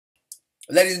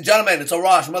Ladies and gentlemen, it's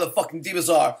Arash, motherfucking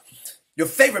Divazar. Your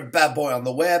favorite bad boy on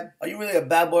the web. Are you really a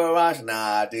bad boy, Arash?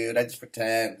 Nah, dude, I just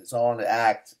pretend. It's all in the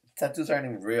act. Tattoos aren't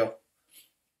even real.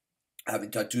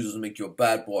 Having tattoos doesn't make you a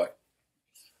bad boy.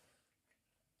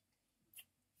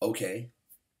 Okay.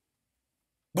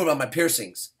 What about my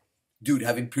piercings? Dude,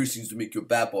 having piercings to make you a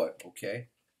bad boy. Okay.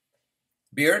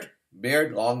 Beard?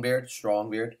 Beard, long beard, strong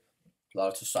beard. A lot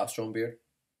of testosterone beard.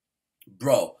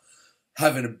 Bro,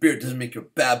 having a beard doesn't make you a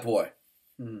bad boy.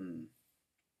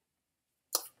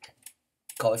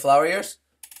 Cauliflower ears?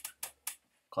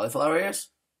 Cauliflower ears?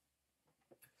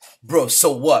 Bro,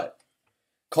 so what?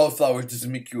 Cauliflower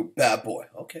doesn't make you a bad boy.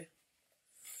 Okay.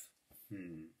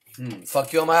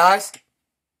 Fuck you on my eyes?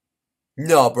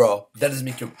 No, bro. That doesn't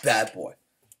make you a bad boy.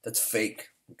 That's fake.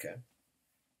 Okay.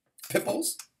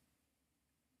 Pitbulls?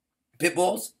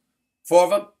 Pitbulls? 4 of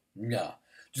them? No.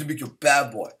 Doesn't make you a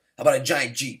bad boy. How about a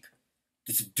giant Jeep?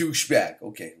 It's a douchebag.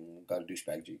 Okay, got a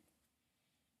douchebag Jeep.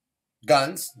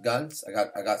 Guns.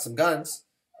 I got some guns.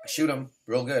 I shoot them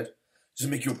real good.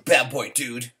 Doesn't make you a bad boy,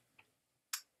 dude.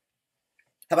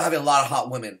 How about having a lot of hot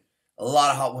women? A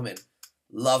lot of hot women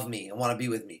love me and want to be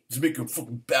with me. Doesn't make you a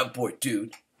fucking bad boy,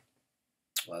 dude.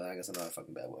 Well, I guess I'm not a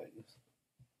fucking bad boy.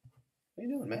 What are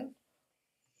you doing, man? I'm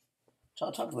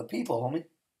trying to talk to the people, homie.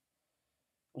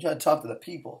 I'm trying to talk to the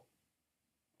people.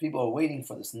 People are waiting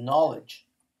for this knowledge.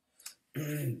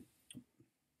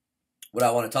 What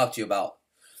I want to talk to you about.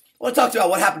 I want to talk to you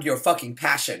about what happened to your fucking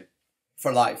passion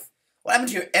for life. What happened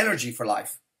to your energy for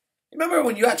life? Remember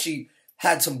when you actually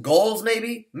had some goals,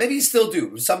 maybe? Maybe you still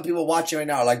do. Some people watching right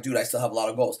now are like, dude, I still have a lot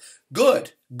of goals.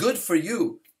 Good. Good for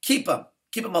you. Keep them.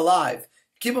 Keep them alive.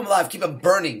 Keep them alive. Keep them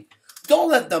burning. Don't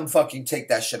let them fucking take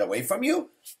that shit away from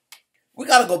you. We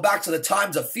got to go back to the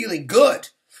times of feeling good.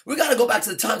 We got to go back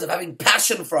to the times of having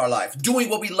passion for our life, doing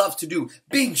what we love to do,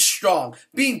 being strong,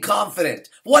 being confident.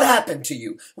 What happened to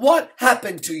you? What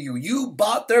happened to you? You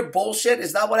bought their bullshit?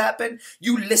 Is that what happened?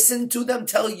 You listened to them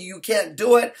tell you you can't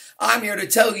do it? I'm here to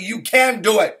tell you you can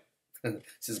do it.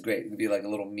 This is great. It'd be like a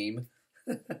little meme.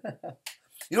 You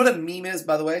know what a meme is,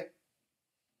 by the way?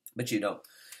 But you don't.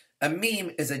 A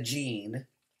meme is a gene.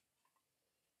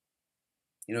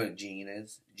 You know what a gene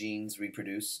is? Genes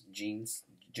reproduce. Genes,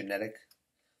 genetic.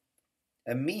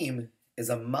 A meme is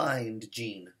a mind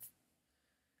gene.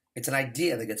 It's an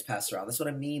idea that gets passed around. That's what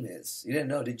a meme is. You didn't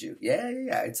know, did you? Yeah.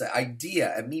 It's an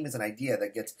idea. A meme is an idea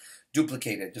that gets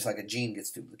duplicated, just like a gene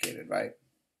gets duplicated, right?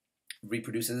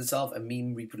 Reproduces itself. A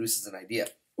meme reproduces an idea.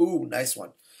 Ooh, nice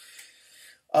one.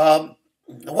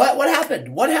 What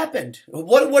happened? What happened?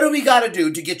 What do we got to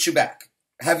do to get you back?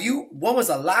 When was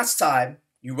the last time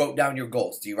you wrote down your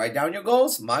goals? Do you write down your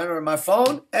goals? Mine are on my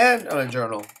phone and on a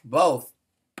journal. Both.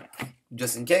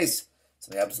 Just in case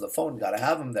something happens to the phone, you gotta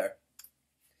have them there.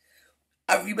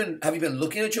 Have you been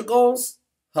looking at your goals?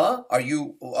 Huh? Are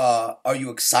you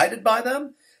excited by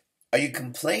them? Are you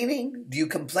complaining? Do you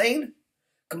complain?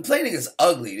 Complaining is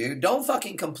ugly, dude. Don't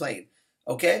fucking complain.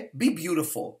 Okay? Be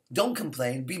beautiful. Don't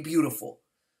complain. Be beautiful.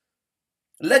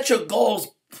 Let your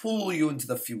goals pull you into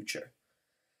the future.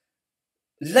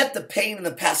 Let the pain in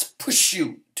the past push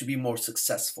you to be more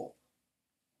successful.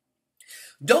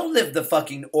 Don't live the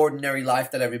fucking ordinary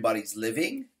life that everybody's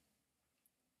living.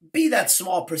 Be that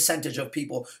small percentage of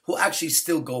people who actually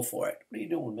still go for it. What are you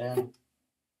doing, man?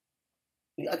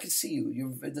 I can see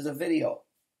you. There's a video.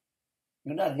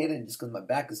 You're not hidden just because my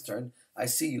back is turned. I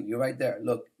see you. You're right there.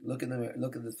 Look in the mirror.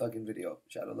 Look at the fucking video.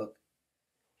 Shadow, look.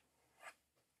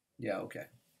 Yeah, okay.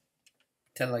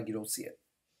 Pretend like you don't see it.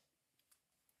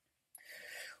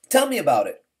 Tell me about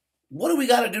it. What do we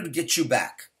got to do to get you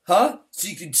back? Huh? So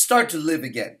you can start to live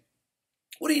again.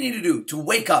 What do you need to do to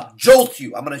wake up, jolt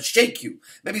you? I'm going to shake you.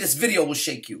 Maybe this video will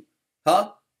shake you.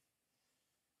 Huh?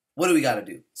 What do we got to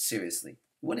do? Seriously.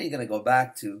 When are you going to go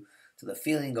back to the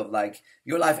feeling of like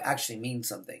your life actually means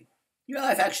something? Your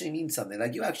life actually means something.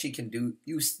 Like you actually can do,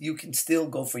 you can still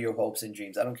go for your hopes and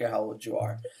dreams. I don't care how old you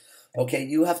are. Okay,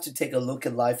 you have to take a look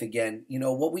at life again. You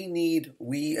know, what we need,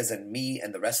 we as in me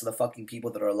and the rest of the fucking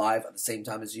people that are alive at the same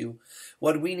time as you,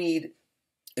 what we need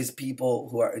is people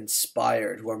who are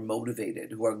inspired, who are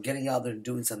motivated, who are getting out there and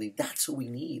doing something. That's who we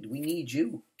need. We need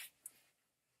you.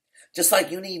 Just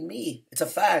like you need me. It's a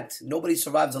fact. Nobody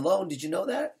survives alone. Did you know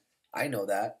that? I know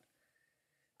that.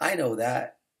 I know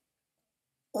that.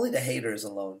 Only the haters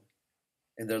alone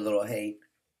in their little hate.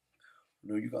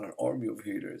 No, you got an army of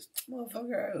haters.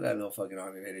 Motherfucker, I don't got no fucking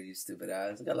army of haters, you stupid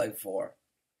ass. I got like 4.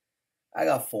 I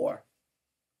got 4.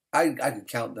 I could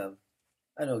count them.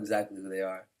 I know exactly who they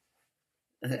are.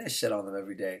 I shit on them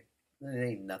every day. It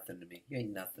ain't nothing to me. You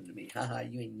ain't nothing to me. Haha,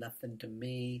 you ain't nothing to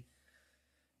me.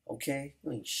 Okay?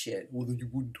 You ain't shit. Well, then you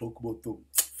wouldn't talk about them.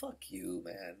 Fuck you,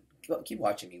 man. Keep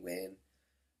watching me win.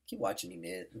 Keep watching me,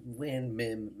 man. Win,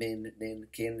 then,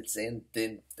 can, sin,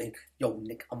 then. Yo,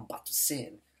 Nick, I'm about to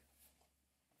sin.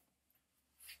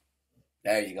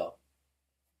 There you go.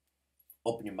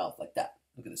 Open your mouth like that.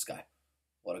 Look at this guy.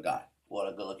 What a guy.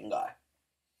 What a good-looking guy.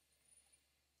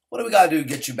 What do we got to do to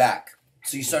get you back?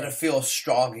 So you start to feel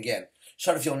strong again.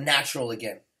 Start to feel natural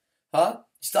again. Huh?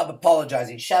 Stop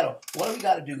apologizing. Shadow, what do we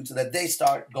got to do so that they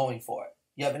start going for it?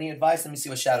 You have any advice? Let me see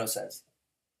what Shadow says.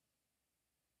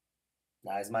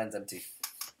 Nah, his mind's empty.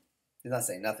 He's not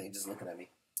saying nothing. He's just looking at me.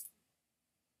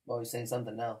 Well, he's saying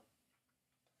something now.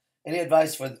 Any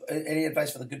advice for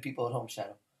the good people at home,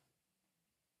 Shadow?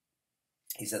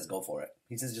 He says go for it.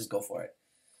 He says just go for it.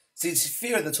 See, it's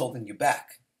fear that's holding you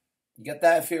back. You get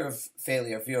that? Fear of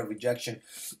failure, fear of rejection,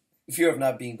 fear of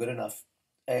not being good enough.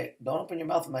 Hey, don't open your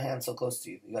mouth with my hand so close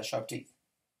to you. You got sharp teeth.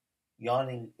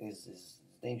 Yawning is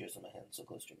dangerous with my hand so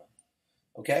close to your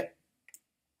mouth. Okay?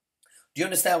 Do you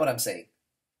understand what I'm saying?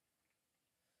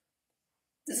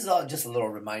 This is all just a little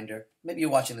reminder. Maybe you're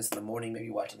watching this in the morning. Maybe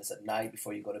you're watching this at night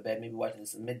before you go to bed. Maybe you're watching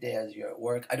this at midday as you're at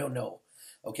work. I don't know.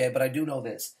 Okay? But I do know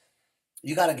this.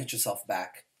 You got to get yourself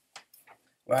back.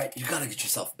 Right? You got to get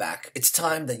yourself back. It's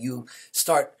time that you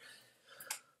start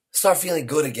feeling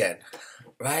good again.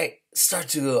 Right? Start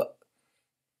to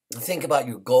think about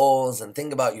your goals and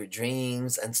think about your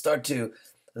dreams and start to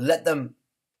let them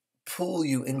pull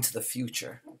you into the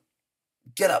future.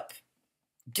 Get up.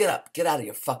 Get up. Get out of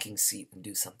your fucking seat and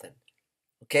do something.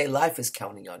 Okay? Life is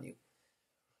counting on you.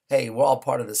 Hey, we're all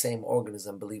part of the same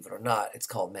organism, believe it or not. It's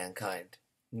called mankind.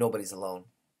 Nobody's alone.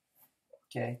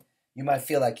 Okay? You might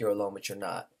feel like you're alone, but you're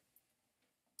not.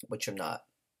 But you're not.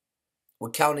 We're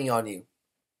counting on you.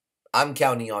 I'm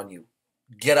counting on you.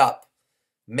 Get up.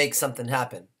 Make something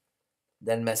happen.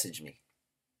 Then message me.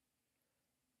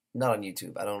 Not on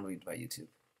YouTube. I don't read my YouTube.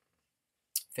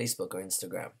 Facebook or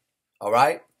Instagram. All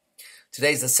right?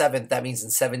 Today's the 7th. That means in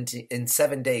 7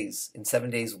 days. In 7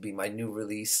 days will be my new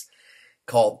release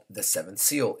called The Seventh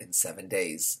Seal in 7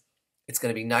 days. It's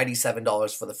going to be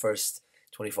 $97 for the first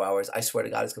 24 hours. I swear to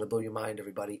God, it's going to blow your mind,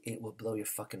 everybody. It will blow your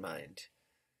fucking mind.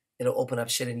 It'll open up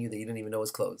shit in you that you didn't even know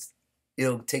was closed.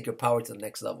 It'll take your power to the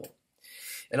next level.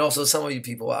 And also, some of you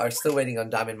people are still waiting on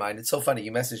Diamond Mind. It's so funny.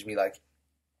 You message me like,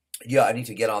 yeah, I need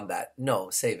to get on that. No,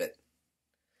 save it.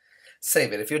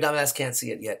 Save it. If your dumbass can't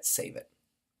see it yet, save it.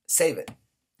 Save it.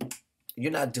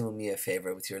 You're not doing me a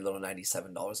favor with your little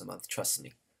 $97 a month. Trust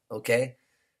me. Okay?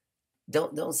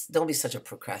 Don't be such a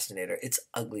procrastinator. It's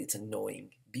ugly. It's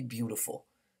annoying. Be beautiful.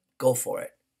 Go for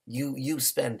it. You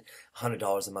spend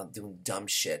 $100 a month doing dumb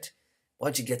shit. Why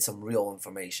don't you get some real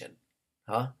information?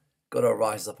 Huh? Go to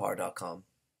AriseUpHard.com.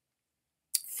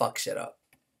 Fuck shit up.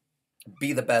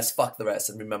 Be the best. Fuck the rest.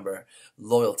 And remember,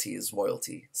 loyalty is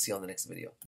royalty. See you on the next video.